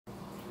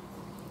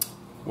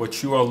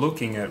what you are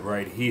looking at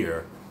right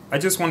here, I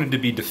just wanted to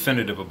be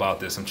definitive about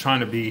this. I'm trying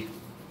to be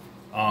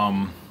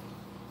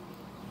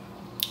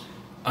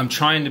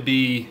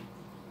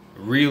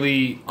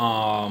really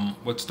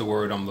what's the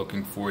word I'm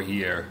looking for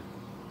here?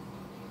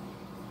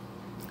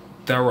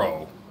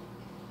 Thorough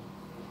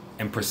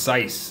and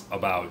precise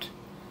about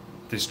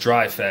this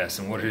dry fast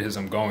and what it is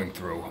I'm going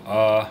through.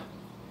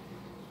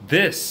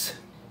 This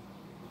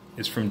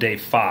is from day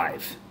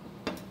 5.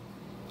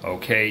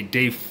 Okay,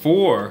 day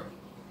 4.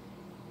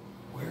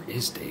 Where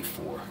is day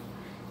 4?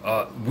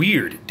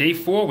 Weird. Day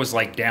 4 was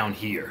like down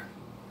here.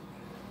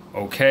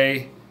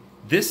 Okay,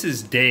 this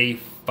is day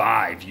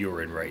 5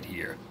 urine right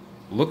here.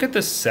 Look at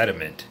the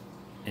sediment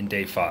in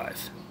day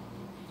 5.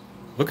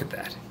 Look at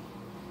that.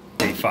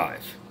 Day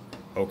 5.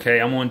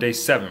 Okay, I'm on day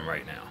 7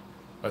 right now.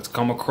 Let's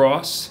come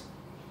across.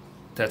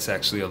 That's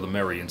actually a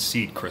Lemurian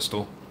seed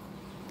crystal.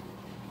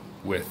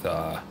 With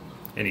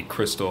any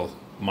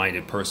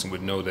crystal-minded person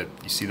would know that.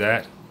 You see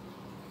that?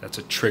 That's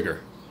a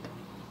trigger.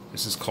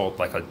 This is called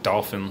like a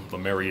dolphin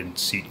Lemurian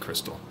seed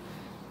crystal.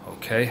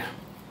 Okay.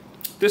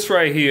 This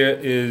right here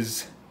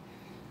is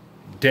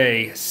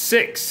day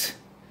 6.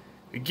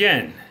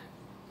 Again,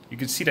 you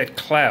can see that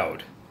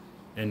cloud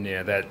in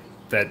there, that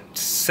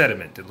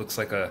sediment. It looks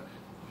like a,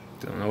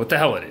 I don't know what the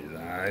hell it is.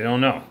 I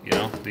don't know. You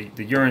know,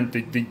 the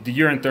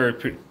urine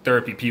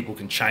therapy people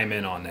can chime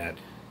in on that.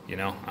 You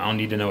know, I don't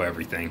need to know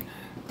everything.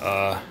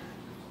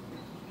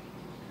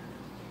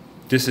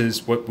 This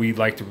is what we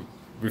like to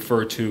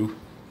refer to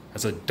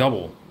as a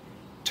double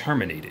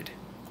terminated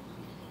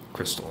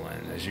crystal,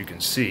 and as you can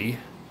see,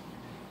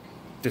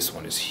 this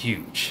one is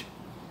huge,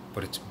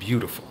 but it's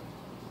beautiful.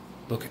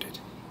 Look at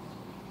it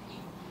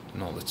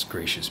in all its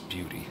gracious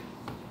beauty.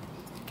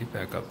 Get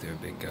back up there,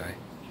 big guy.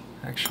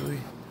 Actually,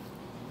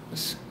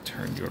 let's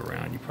turn you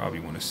around. You probably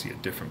want to see a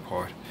different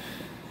part.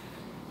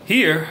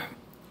 Here,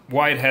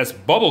 why it has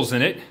bubbles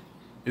in it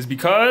is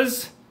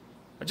because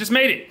I just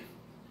made it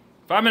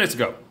 5 minutes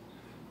ago.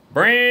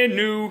 Brand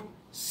new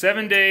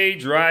 7-day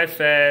dry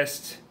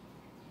fast.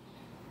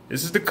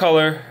 This is the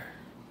color.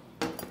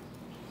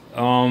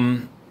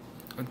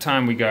 What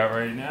time we got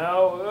right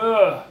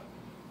now?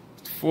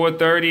 It's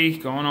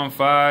 4:30, going on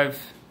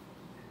 5.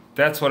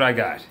 That's what I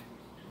got.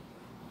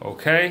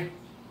 Okay.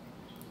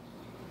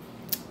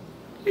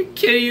 The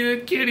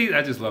kitty.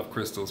 I just love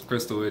crystals.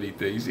 Crystal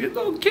anything. You see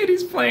little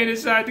kitties playing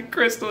inside the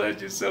crystal. That's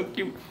just so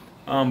cute.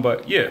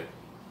 But yeah,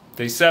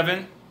 day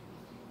 7.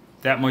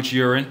 That much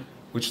urine,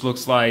 which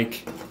looks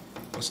like,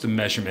 what's the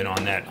measurement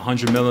on that?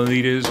 100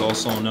 milliliters,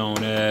 also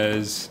known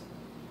as,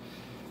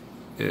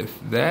 if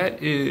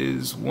that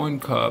is 1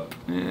 cup,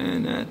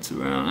 and that's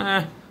around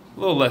a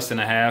little less than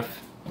a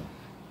half,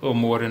 a little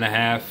more than a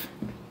half,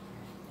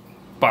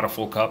 about a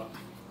full cup.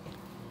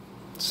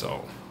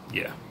 So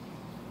yeah,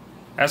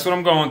 that's what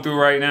I'm going through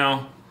right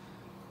now.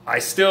 I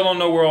still don't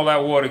know where all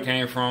that water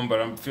came from, but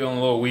I'm feeling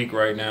a little weak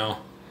right now.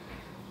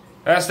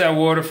 That's that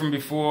water from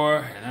before,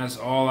 and that's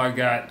all I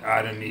got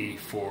out of me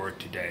for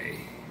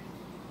today.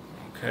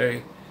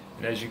 Okay,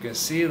 and as you can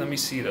see, let me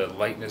see the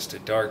lightness to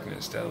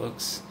darkness.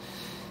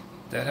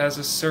 That has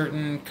a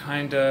certain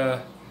kind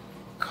of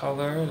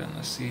color. And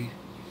let's see,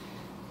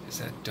 is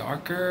that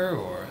darker,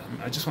 or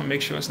I just want to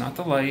make sure it's not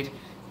the light.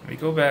 Let me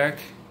go back.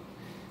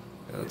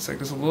 It looks like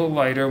it's a little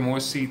lighter, more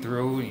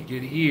see-through. When you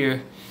get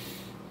here,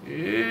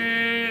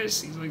 it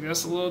seems like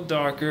that's a little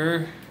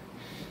darker.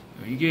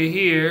 When you get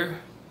here,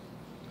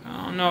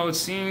 I don't know, it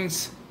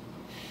seems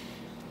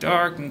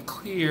dark and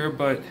clear,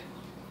 but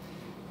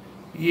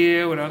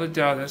yeah, without a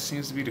doubt, that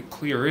seems to be the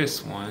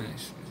clearest one.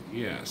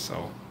 Yeah,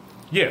 so,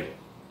 yeah.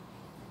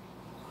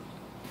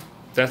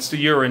 That's the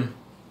urine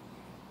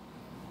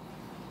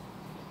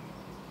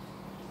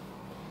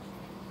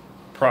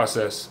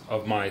process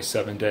of my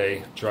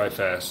 7-day dry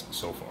fast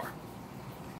so far.